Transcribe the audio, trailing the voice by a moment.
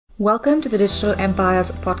Welcome to the Digital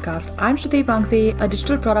Empires podcast. I'm Shruti Pangthi, a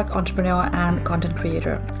digital product entrepreneur and content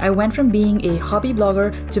creator. I went from being a hobby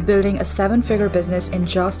blogger to building a 7-figure business in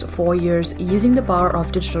just 4 years using the power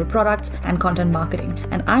of digital products and content marketing.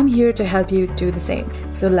 And I'm here to help you do the same.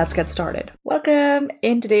 So let's get started. Welcome.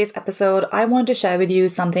 In today's episode, I want to share with you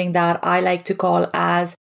something that I like to call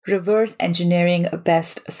as reverse engineering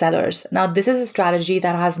best sellers. Now, this is a strategy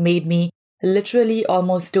that has made me literally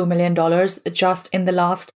almost $2 million just in the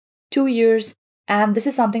last 2 years. And this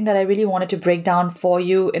is something that I really wanted to break down for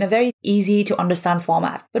you in a very easy to understand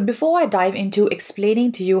format. But before I dive into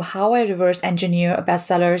explaining to you how I reverse engineer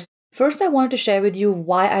bestsellers, first I wanted to share with you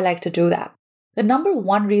why I like to do that. The number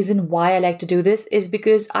one reason why I like to do this is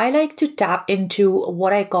because I like to tap into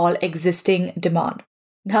what I call existing demand.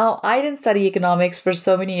 Now, I didn't study economics for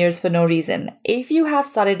so many years for no reason. If you have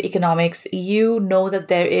studied economics, you know that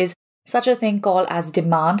there is such a thing called as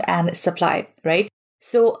demand and supply, right?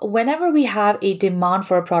 So whenever we have a demand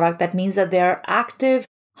for a product, that means that there are active,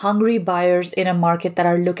 hungry buyers in a market that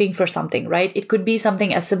are looking for something, right? It could be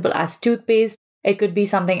something as simple as toothpaste. It could be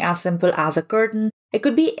something as simple as a curtain. It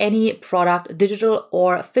could be any product, digital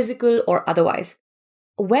or physical or otherwise.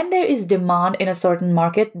 When there is demand in a certain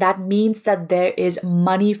market, that means that there is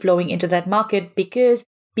money flowing into that market because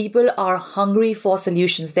people are hungry for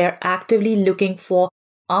solutions. They're actively looking for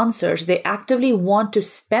answers. They actively want to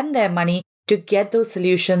spend their money to get those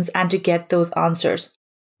solutions and to get those answers.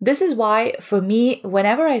 This is why, for me,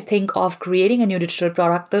 whenever I think of creating a new digital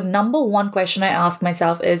product, the number one question I ask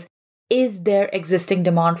myself is there existing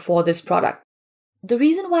demand for this product? The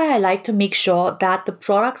reason why I like to make sure that the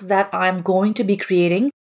products that I'm going to be creating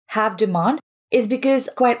have demand is because,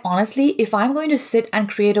 quite honestly, if I'm going to sit and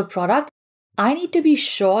create a product, I need to be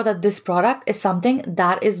sure that this product is something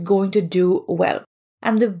that is going to do well.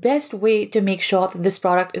 And the best way to make sure that this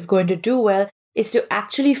product is going to do well is to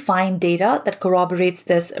actually find data that corroborates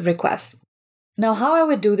this request. Now, how I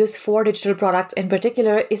would do this for digital products in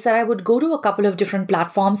particular is that I would go to a couple of different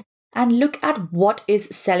platforms and look at what is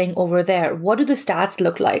selling over there. What do the stats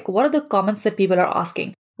look like? What are the comments that people are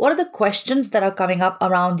asking? What are the questions that are coming up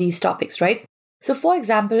around these topics, right? So for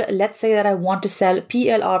example, let's say that I want to sell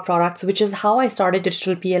PLR products, which is how I started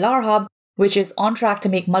Digital PLR Hub, which is on track to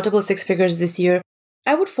make multiple 6 figures this year.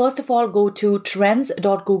 I would first of all go to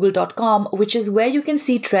trends.google.com, which is where you can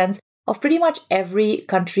see trends of pretty much every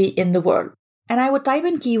country in the world. And I would type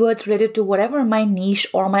in keywords related to whatever my niche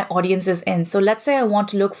or my audience is in. So let's say I want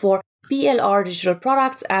to look for PLR digital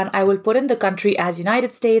products and I will put in the country as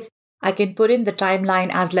United States. I can put in the timeline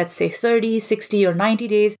as, let's say, 30, 60 or 90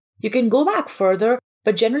 days. You can go back further,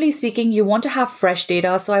 but generally speaking, you want to have fresh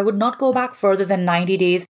data. So I would not go back further than 90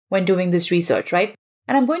 days when doing this research, right?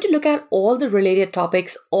 And I'm going to look at all the related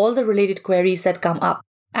topics, all the related queries that come up.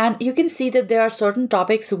 And you can see that there are certain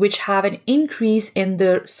topics which have an increase in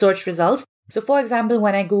the search results. So for example,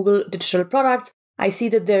 when I Google digital products, I see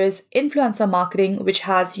that there is influencer marketing, which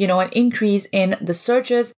has, an increase in the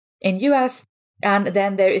searches in US. And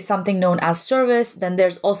then there is something known as service. Then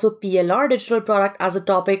there's also PLR digital product as a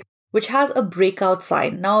topic, which has a breakout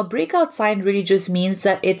sign. Now, a breakout sign really just means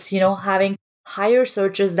that it's, having higher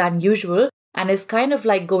searches than usual. And is kind of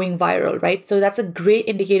like going viral, right? So that's a great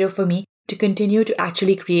indicator for me to continue to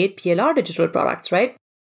actually create PLR digital products, right?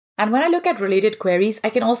 And when I look at related queries, I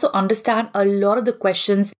can also understand a lot of the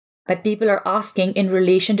questions that people are asking in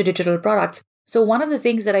relation to digital products. So one of the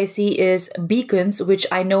things that I see is beacons, which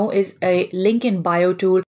I know is a link in bio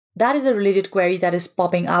tool. That is a related query that is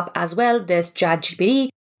popping up as well. There's ChatGPT,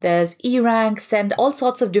 there's eRank, Send, all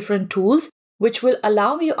sorts of different tools, which will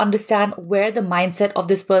allow me to understand where the mindset of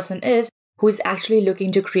this person is who is actually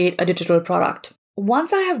looking to create a digital product.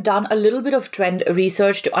 Once I have done a little bit of trend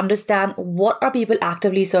research to understand what are people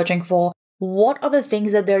actively searching for, what are the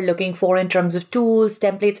things that they're looking for in terms of tools,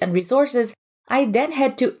 templates, and resources, I then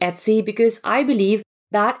head to Etsy because I believe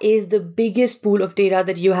that is the biggest pool of data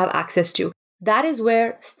that you have access to. That is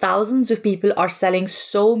where thousands of people are selling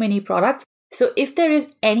so many products. So if there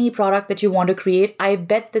is any product that you want to create, I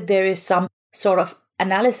bet that there is some sort of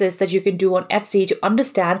analysis that you can do on Etsy to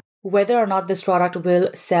understand whether or not this product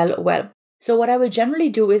will sell well. So what I will generally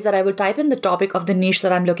do is that I will type in the topic of the niche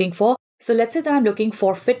that I'm looking for. So let's say that I'm looking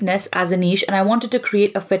for fitness as a niche and I wanted to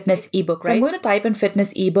create a fitness ebook, right? So I'm going to type in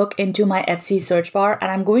fitness ebook into my Etsy search bar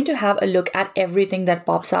and I'm going to have a look at everything that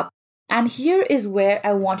pops up. And here is where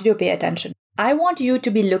I want you to pay attention. I want you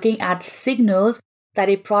to be looking at signals that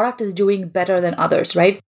a product is doing better than others,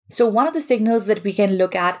 right? So one of the signals that we can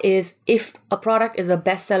look at is if a product is a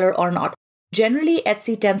bestseller or not. Generally,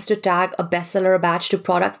 Etsy tends to tag a bestseller badge to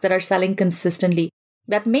products that are selling consistently.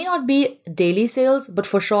 That may not be daily sales, but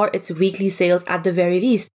for sure it's weekly sales at the very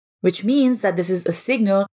least. which means that this is a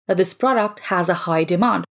signal that this product has a high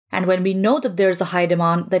demand. And when we know that there's a high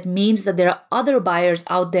demand, that means that there are other buyers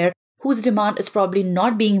out there whose demand is probably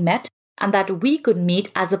not being met and that we could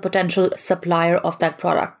meet as a potential supplier of that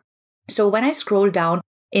product. So when I scroll down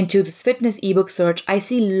into this fitness ebook search, I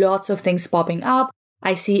see lots of things popping up.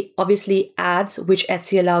 I see obviously ads, which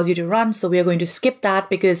Etsy allows you to run. So we are going to skip that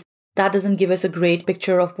because that doesn't give us a great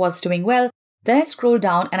picture of what's doing well. Then I scroll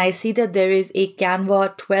down and I see that there is a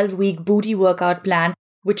Canva 12-week booty workout plan,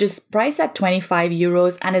 which is priced at 25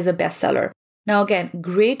 euros and is a bestseller. Now again,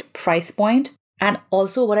 great price point. And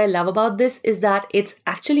also what I love about this is that it's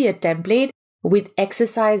actually a template with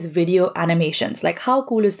exercise video animations. Like how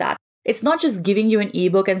cool is that? It's not just giving you an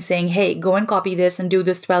ebook and saying, hey, go and copy this and do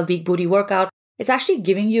this 12-week booty workout. It's actually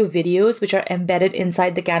giving you videos which are embedded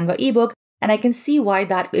inside the Canva ebook. And I can see why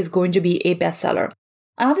that is going to be a bestseller.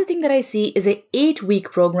 Another thing that I see is an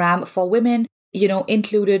 8-week program for women,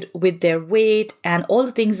 included with their weight and all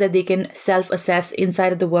the things that they can self-assess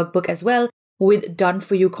inside of the workbook as well with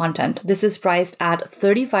done-for-you content. This is priced at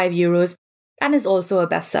 35 euros and is also a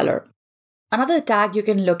bestseller. Another tag you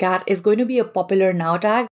can look at is going to be a popular now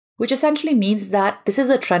tag, which essentially means that this is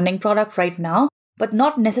a trending product right now, but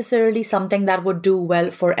not necessarily something that would do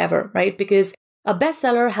well forever, right? Because a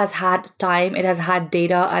bestseller has had time, it has had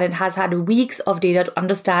data, and it has had weeks of data to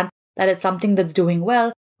understand that it's something that's doing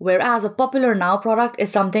well, whereas a popular now product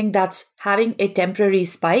is something that's having a temporary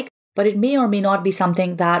spike, but it may or may not be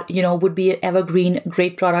something that, would be an evergreen,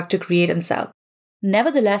 great product to create and sell.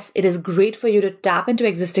 Nevertheless, it is great for you to tap into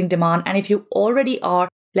existing demand. And if you already are,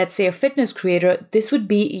 let's say, a fitness creator, this would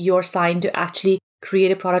be your sign to actually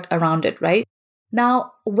create a product around it, right?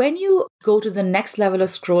 Now, when you go to the next level of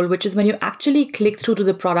scroll, which is when you actually click through to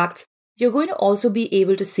the products, you're going to also be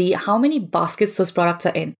able to see how many baskets those products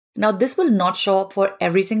are in. Now, this will not show up for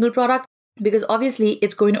every single product because obviously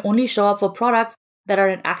it's going to only show up for products that are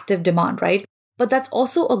in active demand, right? But that's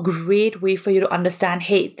also a great way for you to understand,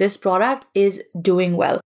 hey, this product is doing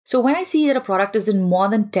well. So when I see that a product is in more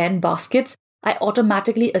than 10 baskets, I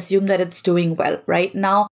automatically assume that it's doing well, right?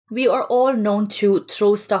 Now, we are all known to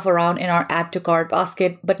throw stuff around in our add to cart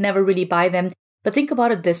basket, but never really buy them. But think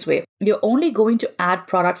about it this way. You're only going to add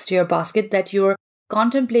products to your basket that you're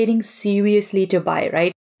contemplating seriously to buy,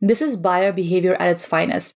 right? This is buyer behavior at its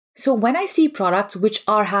finest. So when I see products which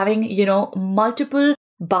are having, multiple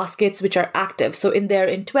baskets which are active, so in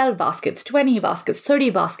 12 baskets, 20 baskets, 30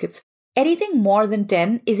 baskets, anything more than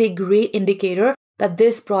 10 is a great indicator that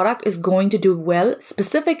this product is going to do well,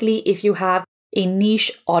 specifically if you have a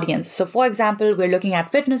niche audience. So for example, we're looking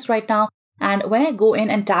at fitness right now. And when I go in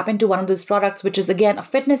and tap into one of those products, which is again a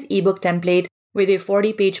fitness ebook template with a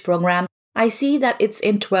 40-page program, I see that it's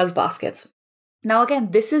in 12 baskets. Now, again,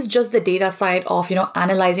 this is just the data side of,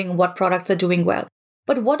 analyzing what products are doing well.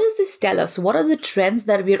 But what does this tell us? What are the trends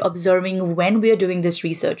that we're observing when we're doing this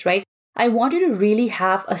research, right? I want you to really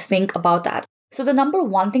have a think about that. So the number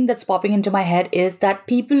one thing that's popping into my head is that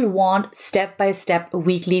people want step-by-step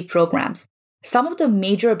weekly programs. Some of the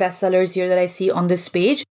major bestsellers here that I see on this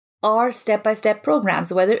page are step-by-step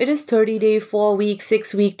programs, whether it is 30-day, 4-week,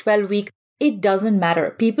 6-week, 12-week, it doesn't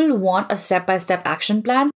matter. People want a step-by-step action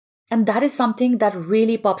plan. And that is something that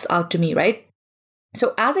really pops out to me, right?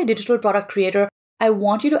 So as a digital product creator, I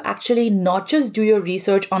want you to actually not just do your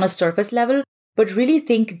research on a surface level, but really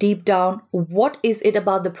think deep down, what is it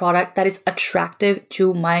about the product that is attractive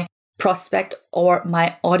to my prospect or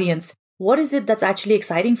my audience? What is it that's actually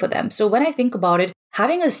exciting for them? So when I think about it,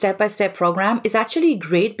 having a step-by-step program is actually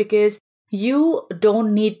great because you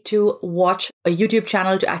don't need to watch a YouTube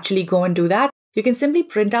channel to actually go and do that. You can simply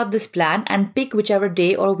print out this plan and pick whichever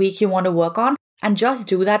day or week you want to work on and just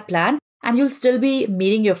do that plan and you'll still be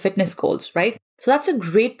meeting your fitness goals, right? So that's a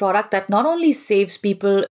great product that not only saves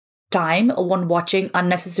people time when watching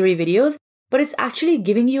unnecessary videos, but it's actually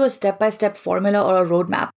giving you a step-by-step formula or a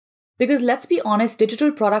roadmap. Because let's be honest,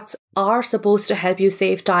 digital products are supposed to help you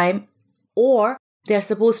save time or they're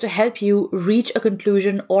supposed to help you reach a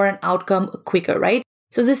conclusion or an outcome quicker, right?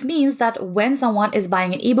 So this means that when someone is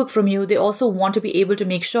buying an ebook from you, they also want to be able to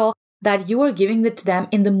make sure that you are giving it to them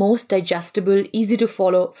in the most digestible, easy to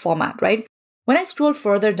follow format, right? When I scroll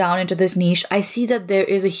further down into this niche, I see that there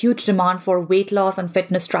is a huge demand for weight loss and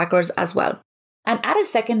fitness trackers as well. And at a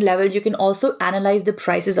second level, you can also analyze the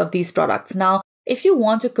prices of these products. Now, if you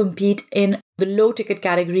want to compete in the low ticket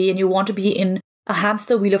category and you want to be in a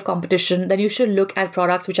hamster wheel of competition, then you should look at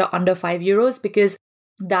products which are under 5 euros because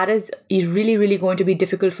that is really, really going to be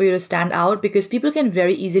difficult for you to stand out because people can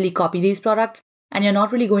very easily copy these products and you're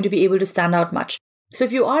not really going to be able to stand out much. So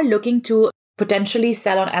if you are looking to potentially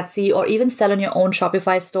sell on Etsy or even sell on your own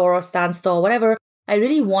Shopify store or Stan store, whatever, I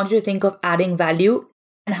really want you to think of adding value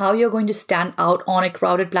and how you're going to stand out on a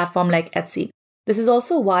crowded platform like Etsy. This is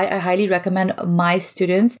also why I highly recommend my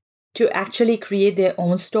students to actually create their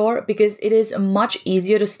own store, because it is much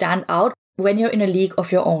easier to stand out when you're in a league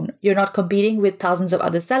of your own. You're not competing with thousands of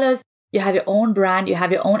other sellers. You have your own brand, you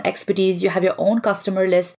have your own expertise, you have your own customer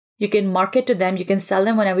list. You can market to them, you can sell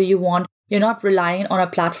them whenever you want. You're not relying on a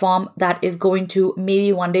platform that is going to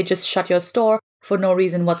maybe one day just shut your store for no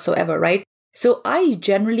reason whatsoever, right? So I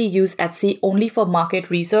generally use Etsy only for market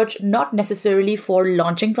research, not necessarily for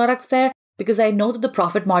launching products there, because I know that the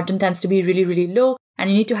profit margin tends to be really, really low, and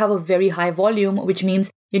you need to have a very high volume, which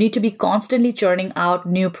means you need to be constantly churning out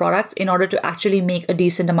new products in order to actually make a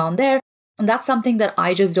decent amount there. And that's something that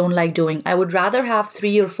I just don't like doing. I would rather have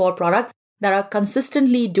 3 or 4 products that are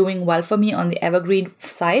consistently doing well for me on the evergreen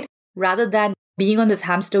side, rather than being on this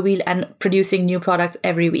hamster wheel and producing new products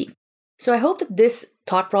every week. So I hope that this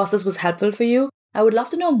thought process was helpful for you. I would love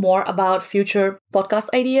to know more about future podcast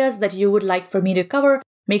ideas that you would like for me to cover.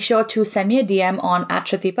 Make sure to send me a DM on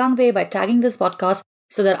 @ShrutiPangde by tagging this podcast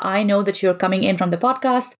so that I know that you're coming in from the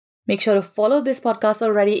podcast. Make sure to follow this podcast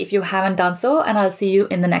already if you haven't done so, and I'll see you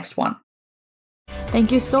in the next one.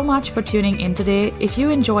 Thank you so much for tuning in today. If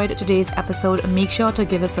you enjoyed today's episode, make sure to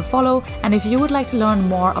give us a follow. And if you would like to learn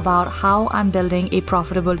more about how I'm building a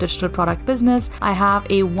profitable digital product business, I have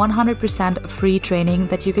a 100% free training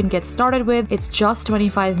that you can get started with. It's just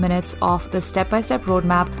 25 minutes of the step-by-step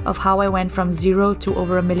roadmap of how I went from zero to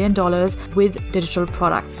over $1 million with digital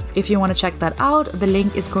products. If you want to check that out, the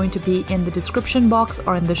link is going to be in the description box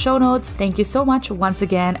or in the show notes. Thank you so much once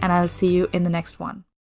again, and I'll see you in the next one.